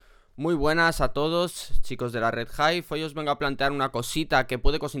Muy buenas a todos, chicos de la red Hive. Hoy os vengo a plantear una cosita que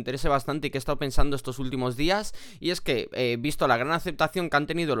puede que os interese bastante y que he estado pensando estos últimos días. Y es que, visto la gran aceptación que han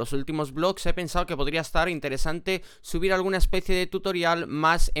tenido los últimos vlogs, he pensado que podría estar interesante subir alguna especie de tutorial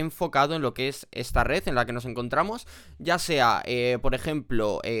más enfocado en lo que es esta red en la que nos encontramos. Ya sea, por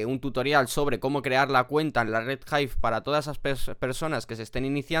ejemplo, un tutorial sobre cómo crear la cuenta en la red Hive para todas esas personas que se estén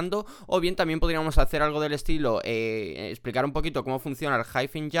iniciando. O bien también podríamos hacer algo del estilo, explicar un poquito cómo funciona el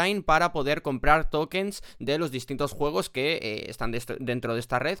Hive Engine para poder comprar tokens de los distintos juegos que están dentro de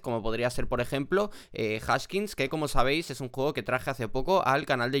esta red, como podría ser, por ejemplo, Hashkins, que como sabéis es un juego que traje hace poco al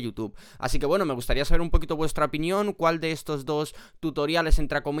canal de YouTube. Así que bueno, me gustaría saber un poquito vuestra opinión, cuál de estos dos tutoriales,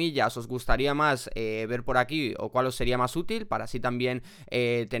 entre comillas, os gustaría más ver por aquí, o cuál os sería más útil, para así también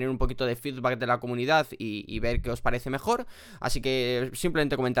tener un poquito de feedback de la comunidad y ver qué os parece mejor. Así que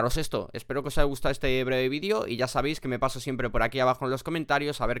simplemente comentaros esto. Espero que os haya gustado este breve vídeo y ya sabéis que me paso siempre por aquí abajo en los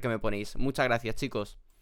comentarios a ver qué me ponéis. Muchas gracias, chicos.